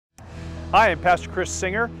Hi, I'm Pastor Chris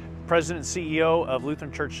Singer, President and CEO of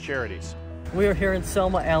Lutheran Church Charities. We are here in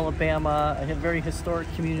Selma, Alabama, a very historic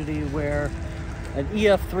community where an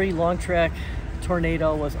EF3 long track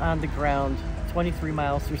tornado was on the ground 23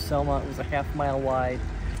 miles through Selma. It was a half-mile wide.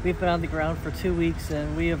 We've been on the ground for 2 weeks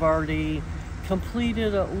and we have already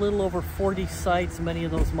completed a little over 40 sites, many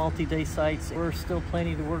of those multi-day sites. We're still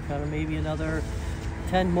planning to work on maybe another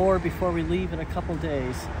 10 more before we leave in a couple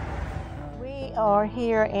days. We are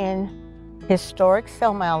here in historic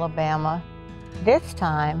Selma, Alabama, this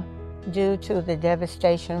time due to the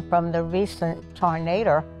devastation from the recent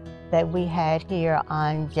tornado that we had here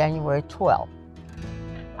on January 12th.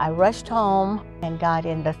 I rushed home and got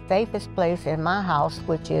in the safest place in my house,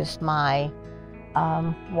 which is my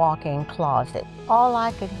walk-in closet. All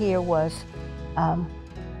I could hear was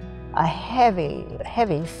a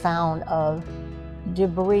heavy sound of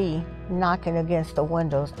debris knocking against the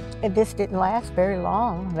windows. This didn't last very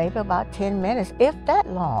long, maybe about 10 minutes, if that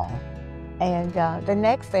long. And the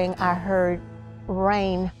next thing I heard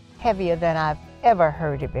rain heavier than I've ever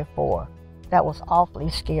heard it before. That was awfully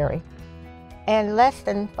scary. And less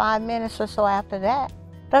than 5 minutes or so after that,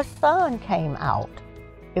 the sun came out.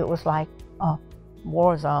 It was like a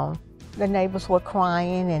war zone. The neighbors were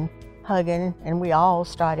crying and hugging, and we all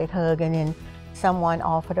started hugging, and someone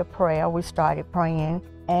offered a prayer. We started praying.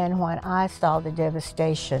 And when I saw the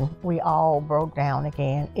devastation, we all broke down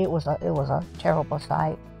again. It was a terrible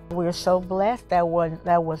sight. We were so blessed that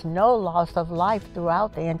there was no loss of life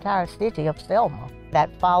throughout the entire city of Selma.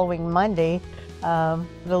 That following Monday, the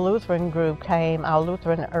Lutheran group came, our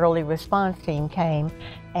Lutheran early response team came,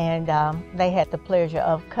 and they had the pleasure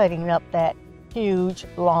of cutting up that huge,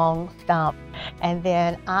 long stump. And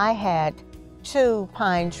then I had 2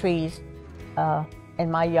 pine trees in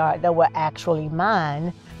my yard that were actually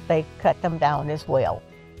mine. They cut them down as well.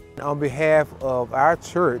 On behalf of our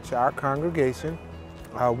church, our congregation,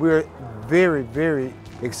 we're very, very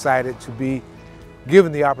excited to be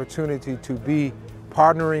given the opportunity to be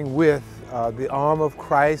partnering with the arm of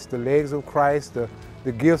Christ, the legs of Christ,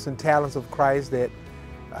 the gifts and talents of Christ that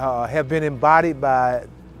have been embodied by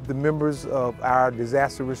the members of our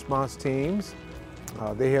disaster response teams.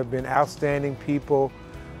 They have been outstanding people,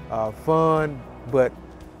 fun, but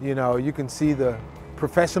you can see the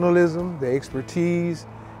professionalism, the expertise,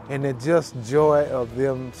 and the just joy of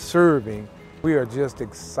them serving. We are just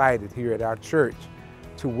excited here at our church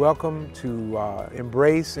to welcome, to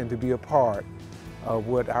embrace, and to be a part of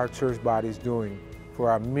what our church body is doing for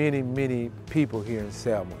our many, many people here in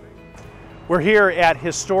Selma. We're here at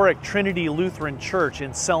historic Trinity Lutheran Church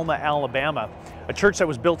in Selma, Alabama, a church that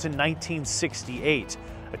was built in 1968.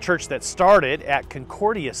 A church that started at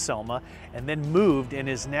Concordia, Selma, and then moved and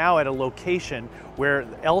is now at a location where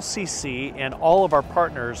LCC and all of our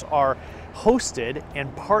partners are hosted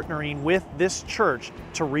and partnering with this church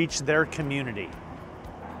to reach their community.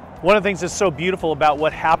 One of the things that's so beautiful about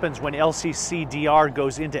what happens when LCC DR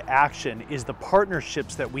goes into action is the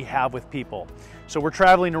partnerships that we have with people. So we're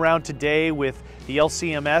traveling around today with the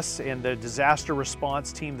LCMS and the disaster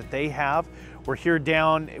response team that they have. We're here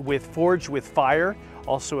down with Forge with Fire,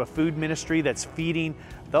 also a food ministry that's feeding,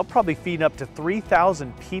 they'll probably feed up to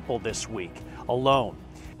 3,000 people this week alone.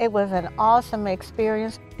 It was an awesome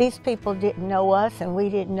experience. These people didn't know us and we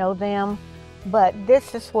didn't know them, but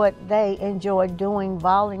this is what they enjoyed doing,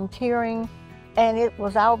 volunteering. And it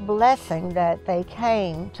was our blessing that they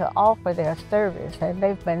came to offer their service. And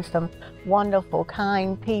they've been some wonderful,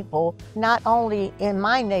 kind people, not only in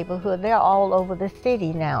my neighborhood, they're all over the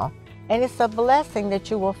city now. And it's a blessing that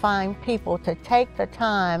you will find people to take the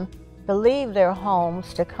time to leave their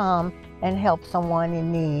homes to come and help someone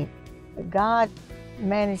in need. God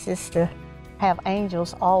manages to have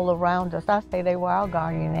angels all around us. I say they were our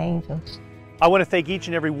guardian angels. I want to thank each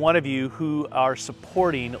and every one of you who are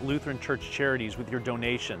supporting Lutheran Church Charities with your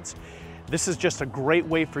donations. This is just a great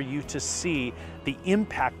way for you to see the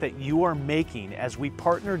impact that you are making as we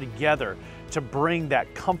partner together to bring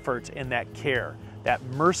that comfort and that care, that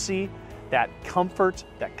mercy, that comfort,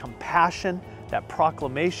 that compassion, that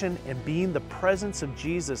proclamation, and being the presence of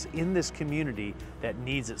Jesus in this community that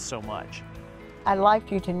needs it so much. I'd like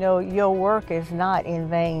you to know your work is not in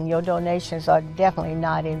vain. Your donations are definitely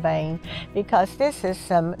not in vain, because this is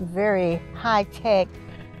some very high-tech,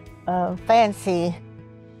 fancy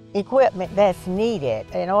equipment that's needed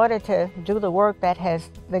in order to do the work that has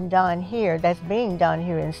been done here, that's being done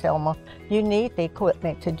here in Selma. You need the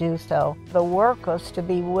equipment to do so. The workers to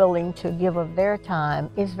be willing to give of their time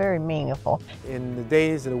is very meaningful. In the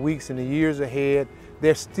days and the weeks and the years ahead,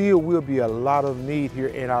 there still will be a lot of need here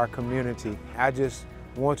in our community. I just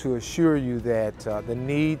want to assure you that the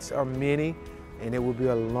needs are many and it will be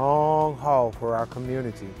a long haul for our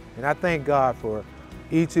community. And I thank God for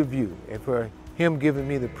each of you and for Him giving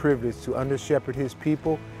me the privilege to under-shepherd His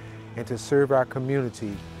people and to serve our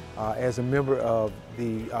community as a member of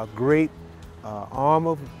the great arm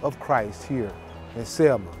of Christ here in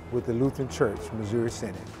Selma with the Lutheran Church, Missouri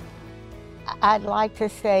Synod. I'd like to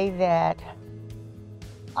say that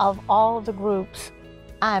of all the groups,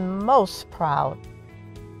 I'm most proud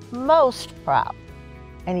and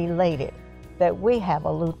elated that we have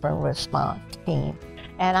a Lutheran response team.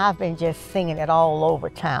 And I've been just singing it all over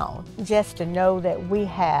town. Just to know that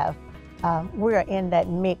we're in that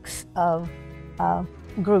mix of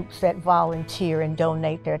groups that volunteer and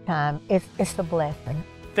donate their time, it's a blessing.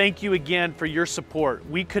 Thank you again for your support.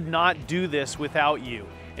 We could not do this without you.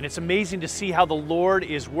 And it's amazing to see how the Lord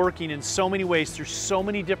is working in so many ways through so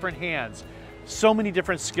many different hands, so many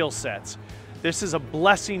different skill sets. This is a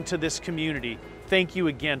blessing to this community. Thank you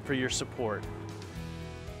again for your support.